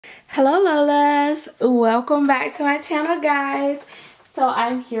Hello Lolas, welcome back to my channel, guys. So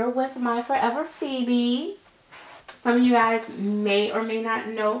I'm here with my forever Phoebe. Some of you guys may or may not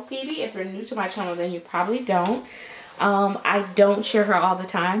know Phoebe. If you're new to my channel, then you probably don't. I don't share her all the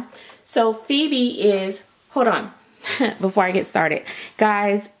time. So Phoebe is, hold on, before I get started.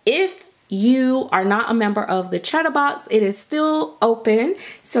 Guys, if you are not a member of the Chatterbox, it is still open,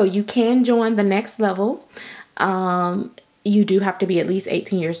 so you can join the next level. You do have to be at least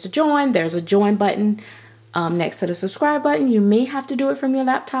 18 years to join. There's a join button next to the subscribe button. You may have to do it from your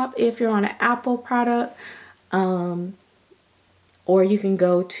laptop if you're on an Apple product. Or you can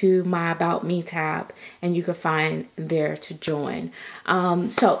go to my About Me tab and you can find there to join.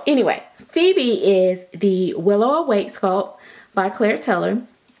 So anyway, Phoebe is the Willow Awake sculpt by Claire Teller,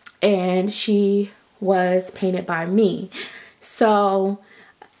 and she was painted by me. So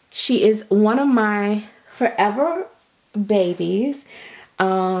she is one of my forever babies,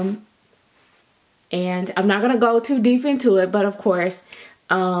 and I'm not gonna go too deep into it, but of course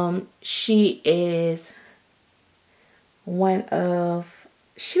she was one of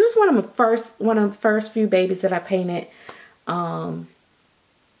the first few babies that I painted when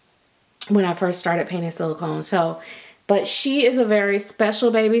I first started painting silicone. So but she is a very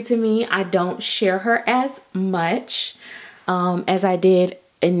special baby to me. I don't share her as much as I did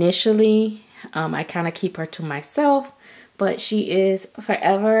initially. I kind of keep her to myself, but she is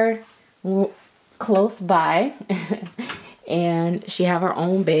forever close by. And she have her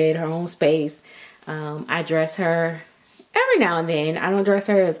own bed, her own space. I dress her every now and then. I don't dress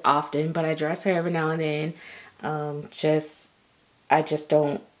her as often, but I dress her every now and then. I just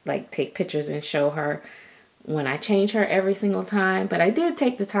don't like take pictures and show her when I change her every single time. But I did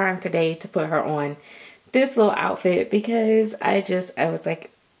take the time today to put her on this little outfit because I was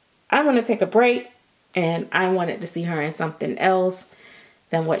like, I'm going to take a break, and I wanted to see her in something else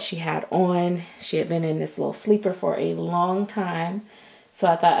than what she had on. She had been in this little sleeper for a long time, so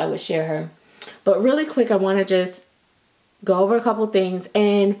I thought I would share her. But really quick, I want to just go over a couple things.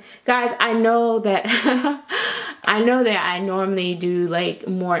 And guys, I know that I normally do like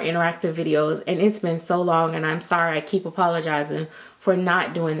more interactive videos, and it's been so long, and I'm sorry, I keep apologizing for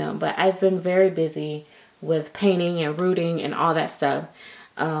not doing them, but I've been very busy with painting and rooting and all that stuff.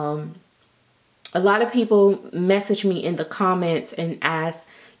 A lot of people message me in the comments and ask,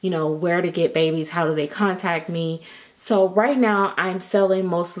 you know, where to get babies, how do they contact me? So right now I'm selling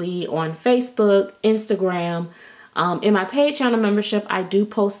mostly on Facebook, Instagram. In my paid channel membership, I do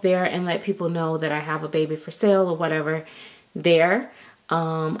post there and let people know that I have a baby for sale or whatever there.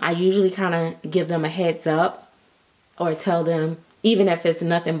 I usually kind of give them a heads up or tell them, even if it's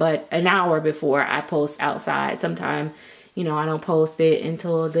nothing but an hour before I post outside. Sometimes, you know, I don't post it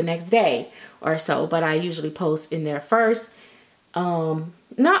until the next day or so, but I usually post in there first.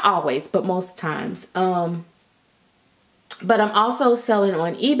 Not always, but most times. But I'm also selling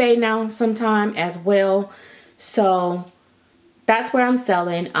on eBay now sometime as well. So that's where I'm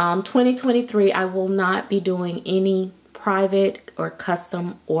selling. 2023, I will not be doing any private or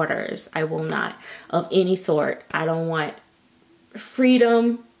custom orders. I will not, of any sort. I don't want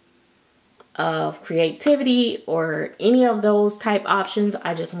freedom of creativity or any of those type options.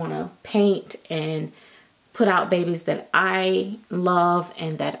 I just want to paint and put out babies that I love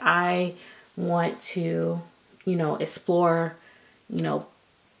and that I want to, you know, explore, you know,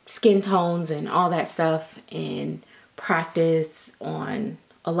 skin tones and all that stuff, and practice on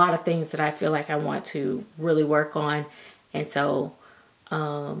a lot of things that I feel like I want to really work on. And so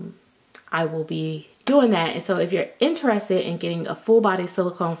I will be doing that. And so if you're interested in getting a full body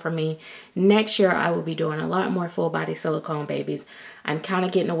silicone from me, next year I will be doing a lot more full body silicone babies. I'm kind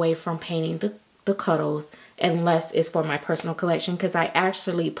of getting away from painting the cuddles unless it's for my personal collection, because I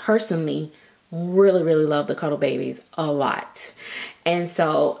actually personally really love the cuddle babies a lot. And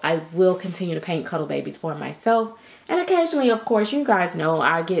so I will continue to paint cuddle babies for myself. And occasionally, of course, you guys know,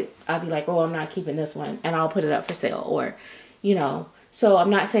 I'll be like, oh, I'm not keeping this one, and I'll put it up for sale, or, you know. So I'm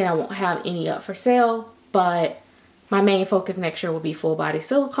not saying I won't have any up for sale, but my main focus next year will be full body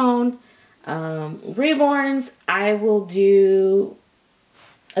silicone. Reborns, I will do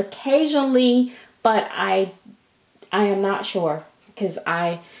occasionally, but I am not sure, because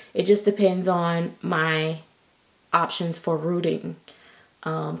it just depends on my options for rooting.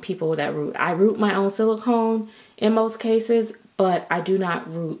 People that root. I root my own silicone in most cases, but I do not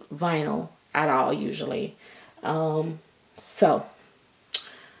root vinyl at all usually. So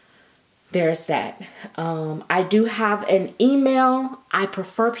there's that. I do have an email. I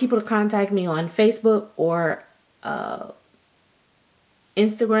prefer people to contact me on Facebook or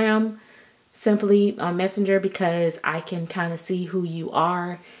Instagram, simply on Messenger, because I can kind of see who you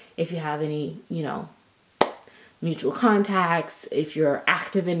are if you have any, you know, mutual contacts, if you're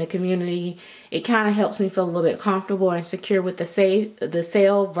active in the community. It kind of helps me feel a little bit comfortable and secure with the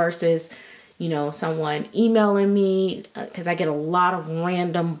sale versus, you know, someone emailing me, because I get a lot of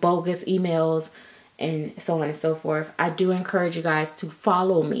random bogus emails and so on and so forth. I do encourage you guys to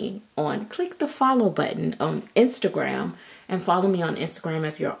follow me click the follow button on Instagram, and follow me on Instagram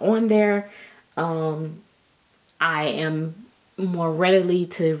if you're on there. I am more readily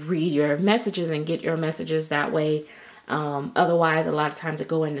to read your messages and get your messages that way. Otherwise, a lot of times I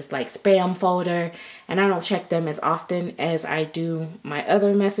go in this like spam folder, and I don't check them as often as I do my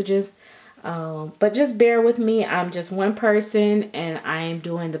other messages. But just bear with me. I'm just one person, and I am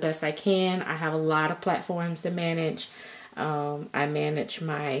doing the best I can. I have a lot of platforms to manage. I manage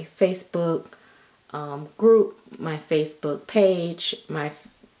my Facebook group, my Facebook page, my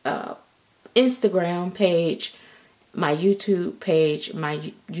Instagram page, my YouTube page,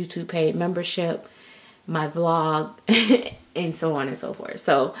 my YouTube paid membership, my blog, and so on and so forth.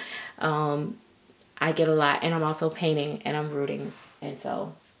 So I get a lot, and I'm also painting and I'm rooting, and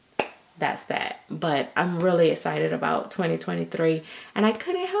so that's that. But I'm really excited about 2023, and I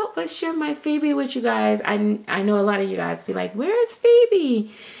couldn't help but share my Phoebe with you guys. I know a lot of you guys be like, where's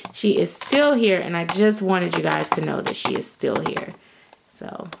Phoebe? She is still here, and I just wanted you guys to know that she is still here.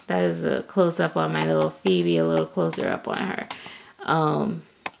 So that is a close-up on my little Phoebe, a little closer up on her.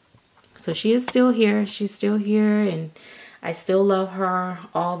 So she is still here. She's still here, and I still love her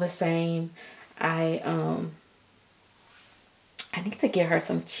all the same. I need to get her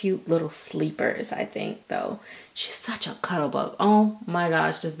some cute little sleepers, I think, though. She's such a cuddle bug. Oh my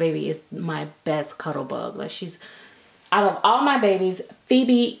gosh, this baby is my best cuddle bug. Like, she's, out of all my babies,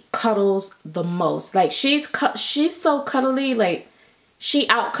 Phoebe cuddles the most. Like, she's so cuddly, like, she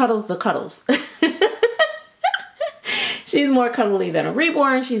out cuddles the cuddles. She's more cuddly than a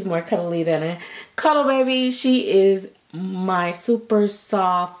reborn. She's more cuddly than a cuddle baby. She is my super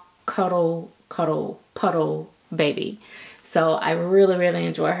soft puddle baby. So I really, really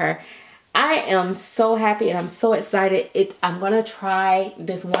enjoy her. I am so happy and I'm so excited. I'm going to try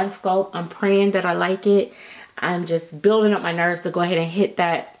this one sculpt. I'm praying that I like it. I'm just building up my nerves to go ahead and hit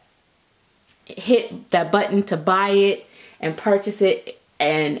that button to buy it and purchase it.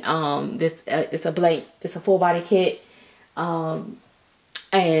 And it's a full body kit. And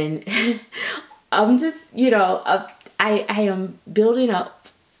I'm just, you know, I am building up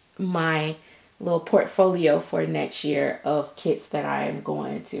my little portfolio for next year of kits that I am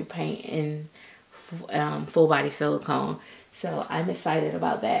going to paint in full body silicone. So I'm excited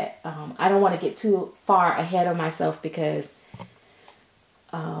about that. I don't want to get too far ahead of myself because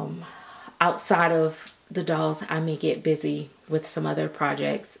outside of the dolls, I may get busy with some other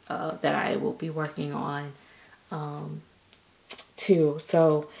projects that I will be working on too.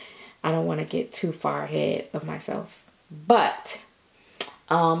 So I don't want to get too far ahead of myself. But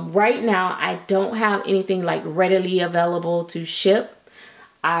right now, I don't have anything like readily available to ship.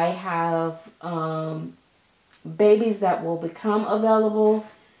 I have babies that will become available.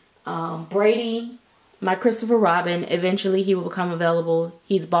 Brady, my Christopher Robin, eventually he will become available.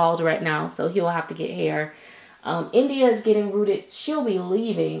 He's bald right now, so he will have to get hair. India is getting rooted. She'll be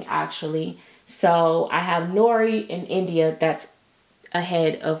leaving, actually. So I have Nori in India that's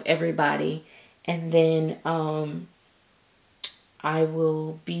ahead of everybody. And then I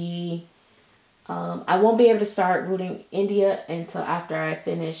won't be able to start rooting India until after I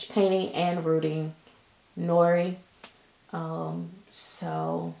finish painting and rooting Nori.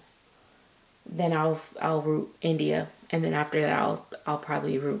 So then I'll root India, and then after that I'll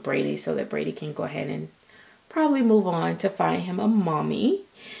probably root Brady so that Brady can go ahead and probably move on to find him a mommy.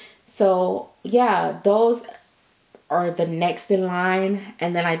 So yeah, those are the next in line.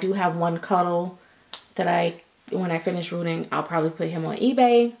 And then I do have one cuddle that when I finish rooting, I'll probably put him on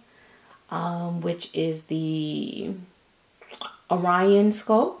eBay, which is the Orion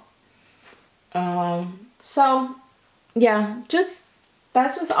sculpt. So yeah,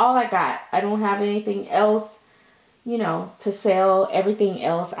 that's just all I got. I don't have anything else, you know, to sell. Everything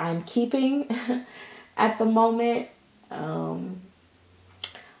else I'm keeping at the moment.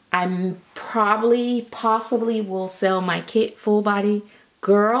 I'm possibly will sell my kit full body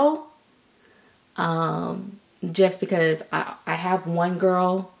girl. Just because I have one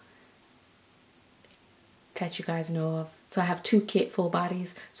girl that you guys know of. So I have two kit full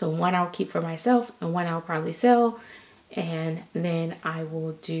bodies. So one I'll keep for myself and one I'll probably sell. And then I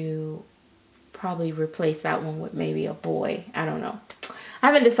will probably replace that one with maybe a boy. I don't know. I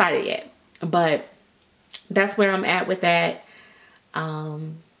haven't decided yet. But that's where I'm at with that.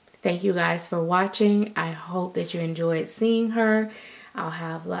 Thank you guys for watching. I hope that you enjoyed seeing her. I'll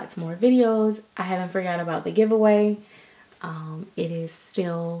have lots more videos. I haven't forgot about the giveaway. It is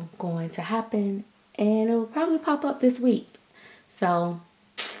still going to happen, and it will probably pop up this week. So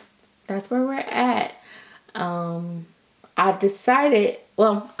that's where we're at. I've decided,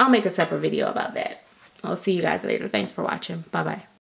 well, I'll make a separate video about that. I'll see you guys later. Thanks for watching. Bye-bye.